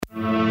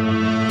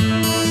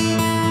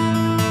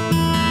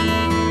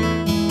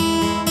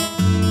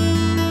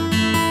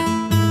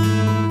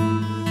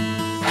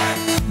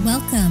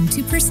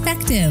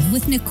Perspective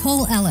with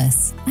Nicole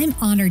Ellis. I'm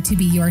honored to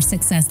be your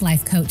success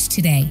life coach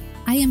today.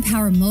 I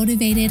empower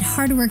motivated,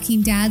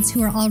 hardworking dads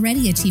who are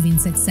already achieving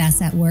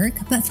success at work,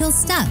 but feel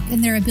stuck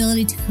in their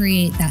ability to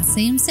create that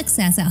same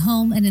success at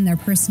home and in their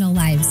personal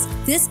lives.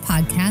 This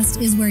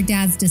podcast is where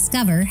dads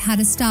discover how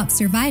to stop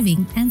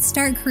surviving and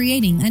start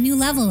creating a new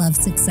level of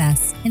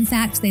success. In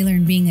fact, they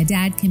learn being a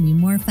dad can be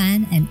more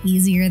fun and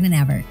easier than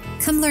ever.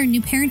 Come learn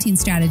new parenting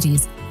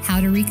strategies, how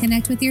to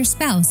reconnect with your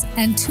spouse,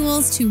 and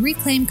tools to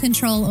reclaim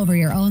control over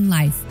your own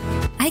life.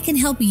 I can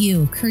help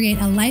you create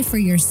a life for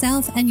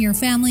yourself and your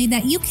family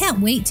that you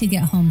can't wait to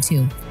get home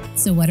to.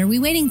 So what are we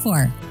waiting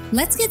for?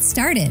 Let's get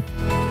started.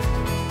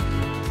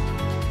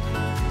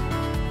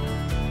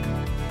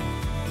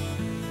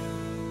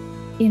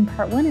 In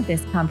part one of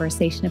this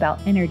conversation about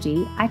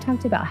energy, I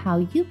talked about how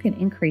you can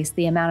increase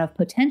the amount of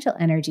potential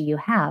energy you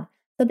have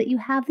so that you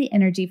have the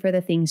energy for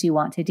the things you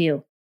want to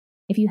do.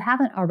 If you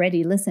haven't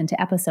already listened to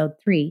episode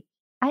 3,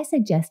 I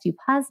suggest you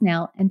pause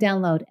now and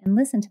download and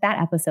listen to that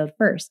episode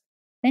first,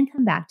 then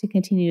come back to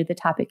continue the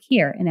topic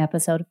here in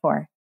episode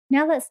 4.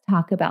 Now let's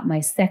talk about my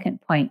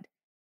second point.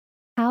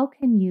 How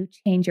can you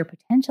change your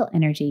potential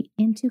energy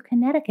into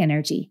kinetic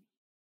energy?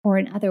 Or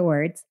in other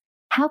words,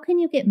 how can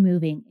you get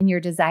moving in your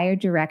desired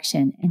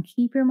direction and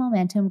keep your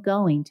momentum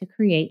going to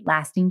create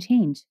lasting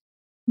change?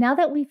 Now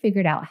that we've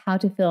figured out how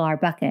to fill our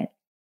bucket,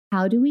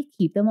 how do we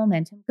keep the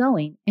momentum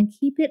going and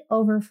keep it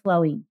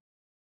overflowing?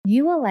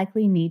 You will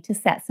likely need to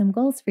set some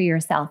goals for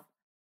yourself.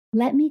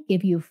 Let me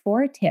give you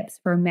 4 tips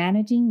for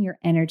managing your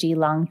energy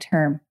long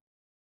term.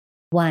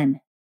 1.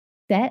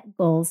 Set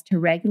goals to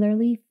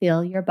regularly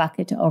fill your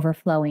bucket to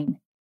overflowing.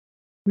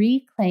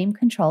 Reclaim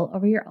control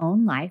over your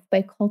own life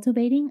by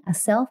cultivating a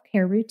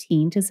self-care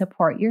routine to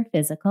support your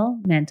physical,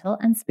 mental,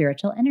 and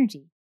spiritual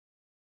energy.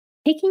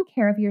 Taking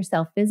care of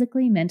yourself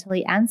physically,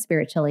 mentally, and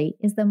spiritually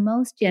is the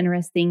most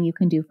generous thing you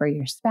can do for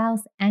your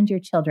spouse and your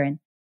children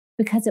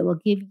because it will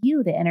give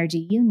you the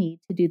energy you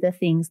need to do the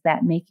things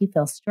that make you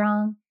feel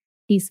strong,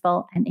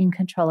 peaceful, and in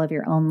control of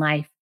your own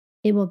life.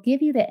 It will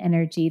give you the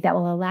energy that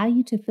will allow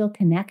you to feel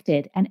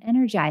connected and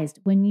energized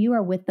when you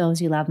are with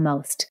those you love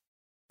most.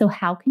 So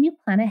how can you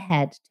plan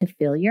ahead to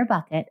fill your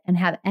bucket and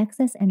have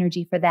excess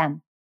energy for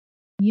them?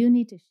 You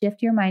need to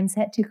shift your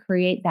mindset to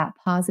create that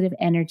positive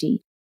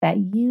energy that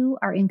you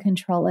are in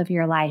control of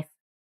your life.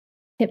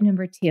 Tip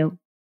number 2,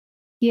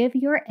 give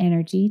your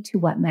energy to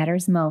what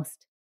matters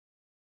most.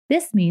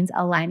 This means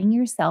aligning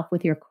yourself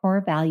with your core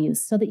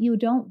values so that you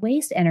don't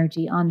waste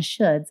energy on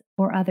shoulds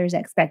or others'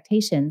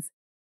 expectations.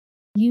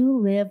 You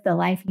live the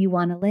life you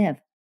want to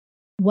live.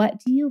 What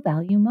do you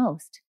value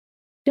most?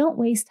 Don't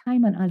waste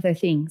time on other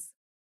things.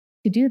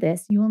 To do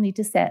this, you will need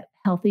to set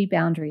healthy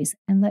boundaries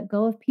and let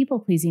go of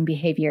people-pleasing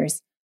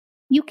behaviors.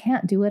 You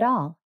can't do it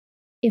all.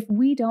 If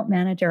we don't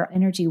manage our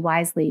energy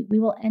wisely, we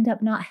will end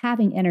up not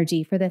having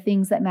energy for the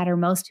things that matter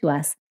most to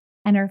us,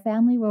 and our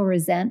family will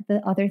resent the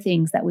other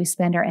things that we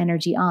spend our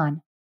energy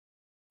on.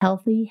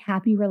 Healthy,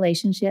 happy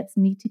relationships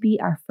need to be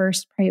our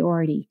first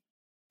priority.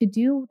 To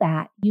do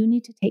that, you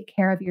need to take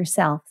care of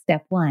yourself,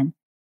 step 1,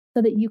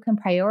 so that you can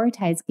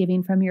prioritize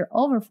giving from your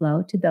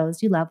overflow to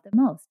those you love the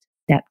most,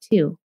 step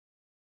 2.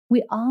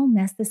 We all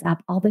mess this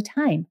up all the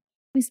time.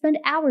 We spend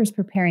hours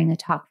preparing a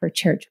talk for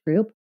church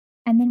group,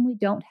 and then we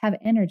don't have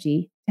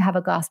energy to have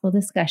a gospel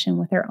discussion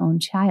with our own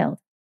child.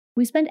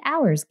 We spend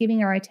hours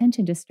giving our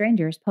attention to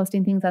strangers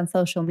posting things on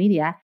social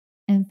media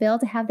and fail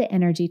to have the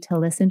energy to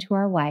listen to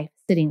our wife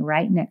sitting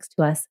right next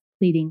to us,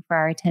 pleading for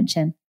our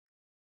attention.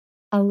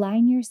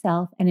 Align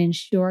yourself and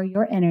ensure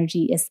your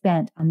energy is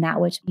spent on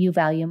that which you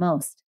value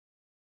most.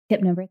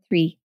 Tip number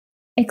 3,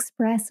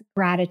 express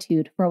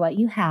gratitude for what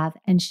you have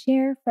and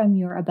share from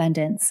your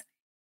abundance.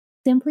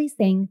 Simply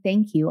saying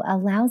thank you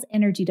allows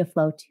energy to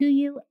flow to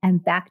you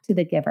and back to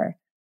the giver.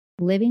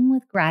 Living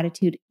with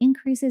gratitude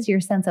increases your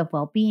sense of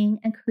well-being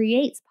and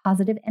creates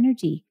positive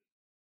energy.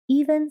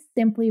 Even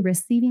simply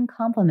receiving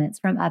compliments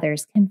from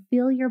others can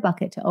fill your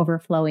bucket to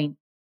overflowing.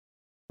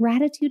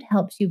 Gratitude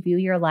helps you view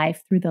your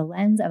life through the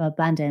lens of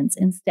abundance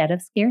instead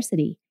of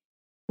scarcity.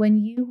 When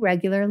you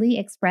regularly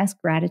express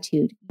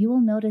gratitude, you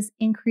will notice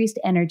increased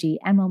energy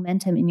and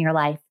momentum in your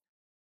life.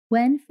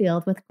 When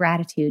filled with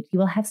gratitude, you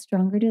will have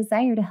stronger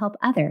desire to help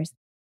others,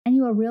 and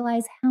you will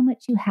realize how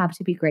much you have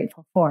to be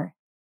grateful for.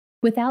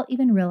 Without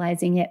even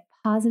realizing it,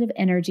 positive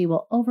energy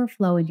will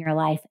overflow in your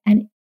life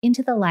and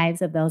into the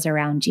lives of those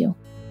around you.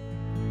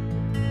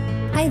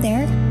 Hi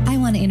there. I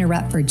want to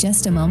interrupt for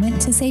just a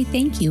moment to say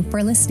thank you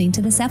for listening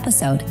to this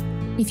episode.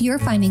 If you're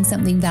finding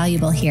something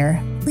valuable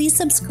here, please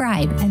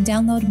subscribe and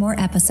download more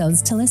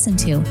episodes to listen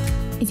to.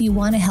 If you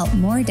want to help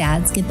more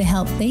dads get the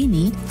help they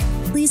need,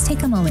 please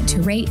take a moment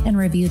to rate and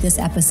review this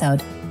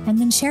episode and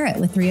then share it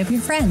with 3 of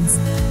your friends.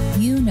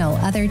 You know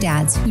other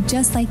dads who,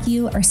 just like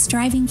you, are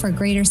striving for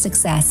greater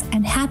success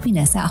and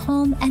happiness at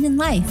home and in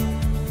life.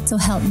 So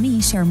help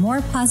me share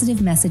more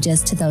positive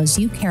messages to those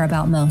you care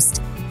about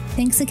most.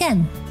 Thanks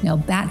again. Now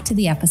back to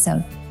the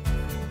episode.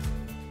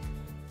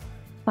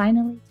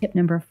 Finally, tip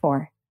number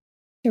 4.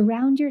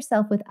 Surround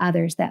yourself with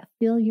others that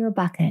fill your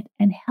bucket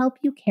and help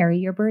you carry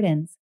your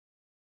burdens.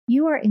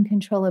 You are in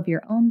control of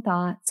your own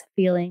thoughts,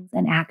 feelings,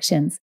 and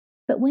actions.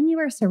 But when you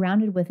are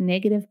surrounded with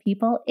negative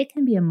people, it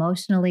can be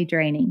emotionally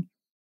draining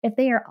if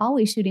they are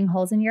always shooting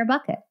holes in your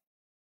bucket.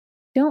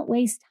 Don't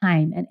waste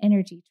time and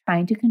energy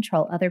trying to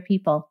control other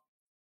people.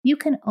 You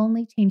can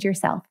only change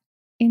yourself.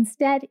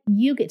 Instead,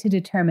 you get to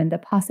determine the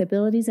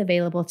possibilities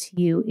available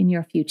to you in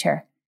your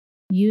future.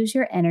 Use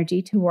your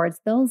energy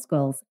towards those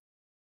goals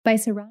by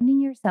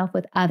surrounding yourself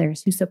with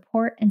others who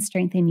support and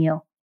strengthen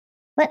you.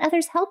 Let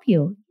others help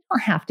you. You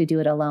don't have to do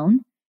it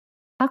alone.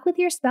 Talk with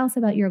your spouse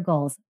about your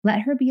goals.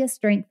 Let her be a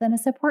strength and a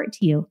support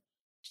to you.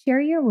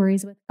 Share your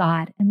worries with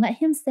God and let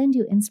Him send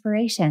you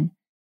inspiration.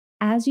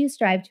 As you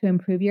strive to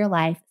improve your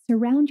life,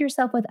 surround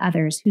yourself with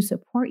others who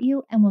support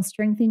you and will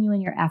strengthen you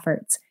in your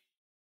efforts.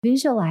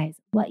 Visualize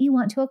what you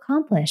want to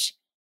accomplish.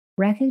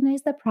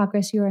 Recognize the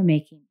progress you are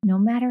making, no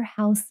matter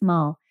how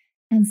small,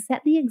 and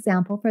set the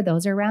example for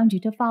those around you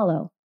to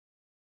follow.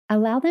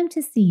 Allow them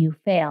to see you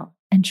fail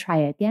and try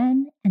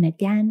again and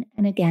again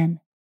and again.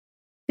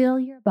 Fill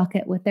your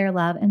bucket with their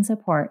love and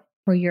support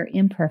for your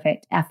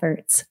imperfect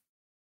efforts.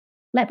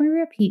 Let me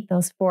repeat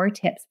those 4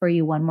 tips for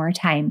you one more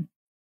time.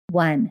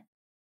 1.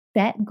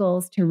 Set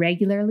goals to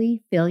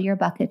regularly fill your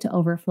bucket to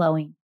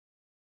overflowing.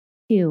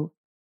 2.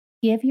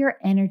 Give your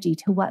energy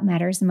to what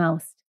matters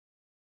most.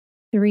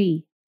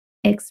 3.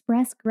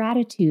 Express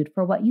gratitude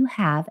for what you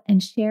have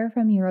and share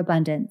from your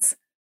abundance.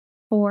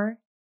 4.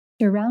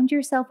 Surround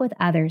yourself with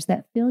others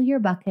that fill your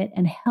bucket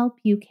and help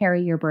you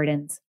carry your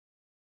burdens.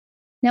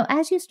 Now,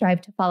 as you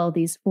strive to follow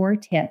these 4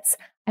 tips,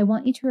 I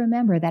want you to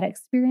remember that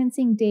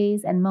experiencing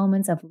days and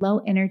moments of low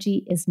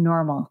energy is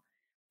normal.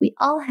 We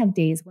all have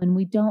days when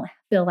we don't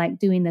feel like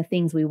doing the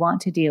things we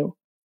want to do.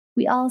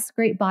 We all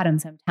scrape bottom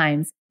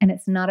sometimes, and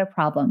it's not a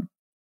problem.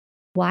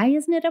 Why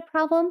isn't it a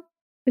problem?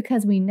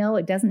 Because we know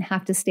it doesn't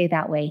have to stay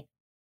that way.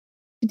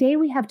 Today,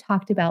 we have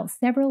talked about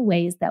several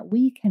ways that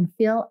we can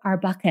fill our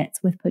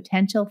buckets with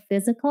potential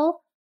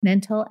physical,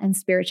 mental, and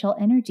spiritual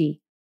energy.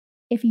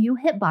 If you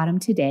hit bottom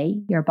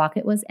today, your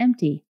bucket was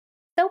empty.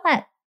 So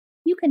what?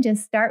 You can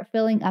just start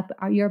filling up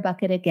your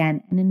bucket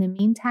again, and in the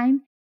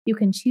meantime, you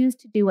can choose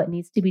to do what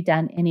needs to be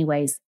done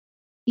anyways.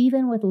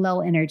 Even with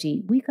low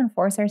energy, we can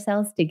force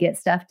ourselves to get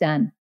stuff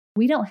done.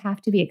 We don't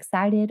have to be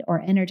excited or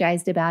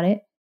energized about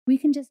it. We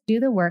can just do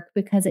the work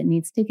because it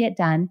needs to get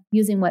done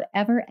using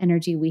whatever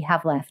energy we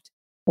have left.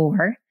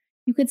 Or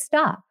you could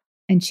stop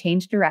and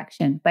change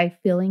direction by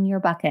filling your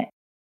bucket,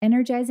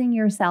 energizing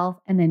yourself,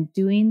 and then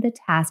doing the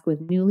task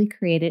with newly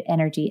created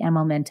energy and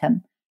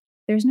momentum.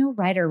 There's no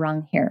right or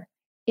wrong here.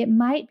 It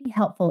might be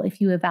helpful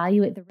if you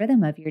evaluate the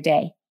rhythm of your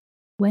day.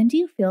 When do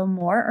you feel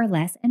more or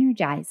less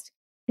energized?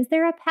 Is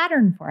there a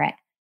pattern for it?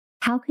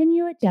 How can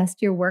you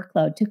adjust your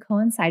workload to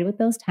coincide with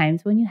those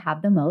times when you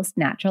have the most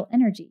natural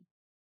energy?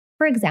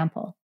 For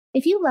example,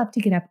 if you love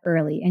to get up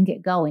early and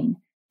get going,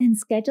 then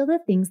schedule the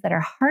things that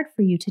are hard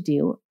for you to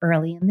do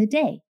early in the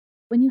day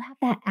when you have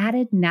that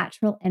added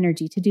natural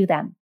energy to do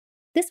them.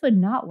 This would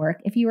not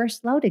work if you are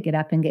slow to get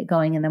up and get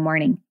going in the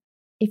morning.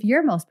 If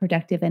you're most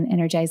productive and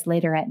energized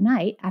later at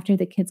night after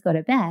the kids go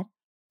to bed,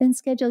 then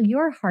schedule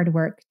your hard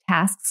work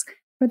tasks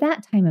for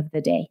that time of the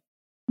day.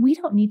 We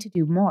don't need to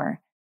do more.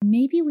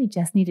 Maybe we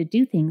just need to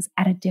do things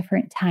at a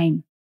different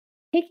time.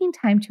 Taking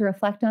time to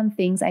reflect on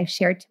things I've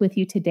shared with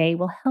you today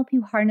will help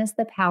you harness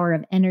the power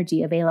of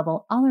energy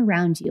available all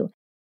around you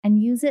and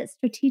use it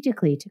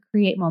strategically to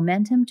create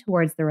momentum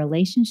towards the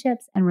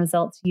relationships and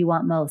results you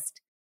want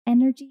most.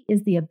 Energy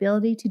is the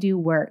ability to do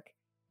work,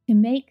 to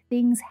make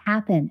things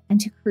happen, and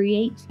to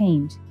create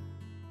change.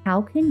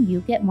 How can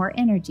you get more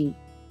energy?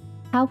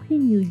 How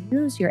can you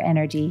use your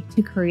energy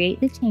to create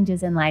the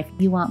changes in life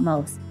you want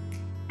most?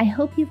 I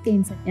hope you've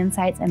gained some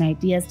insights and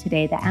ideas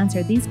today that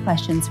answer these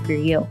questions for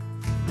you.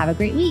 Have a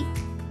great week.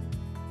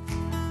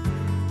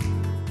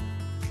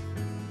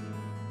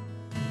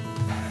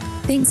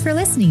 Thanks for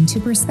listening to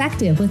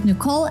Perspective with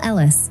Nicole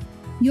Ellis.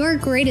 Your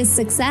greatest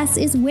success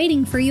is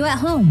waiting for you at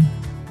home.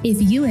 If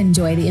you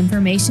enjoy the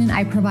information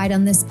I provide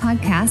on this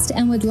podcast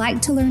and would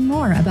like to learn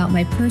more about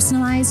my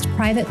personalized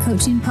private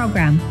coaching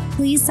program,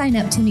 please sign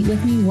up to meet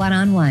with me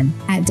one-on-one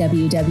at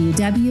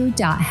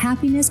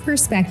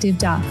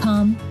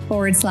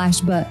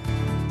www.happinessperspective.com/book.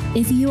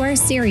 If you are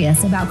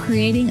serious about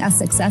creating a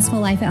successful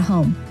life at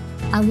home,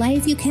 a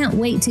life you can't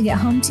wait to get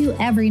home to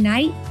every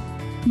night,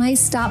 my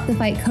Stop the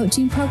Fight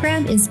coaching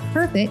program is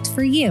perfect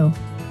for you.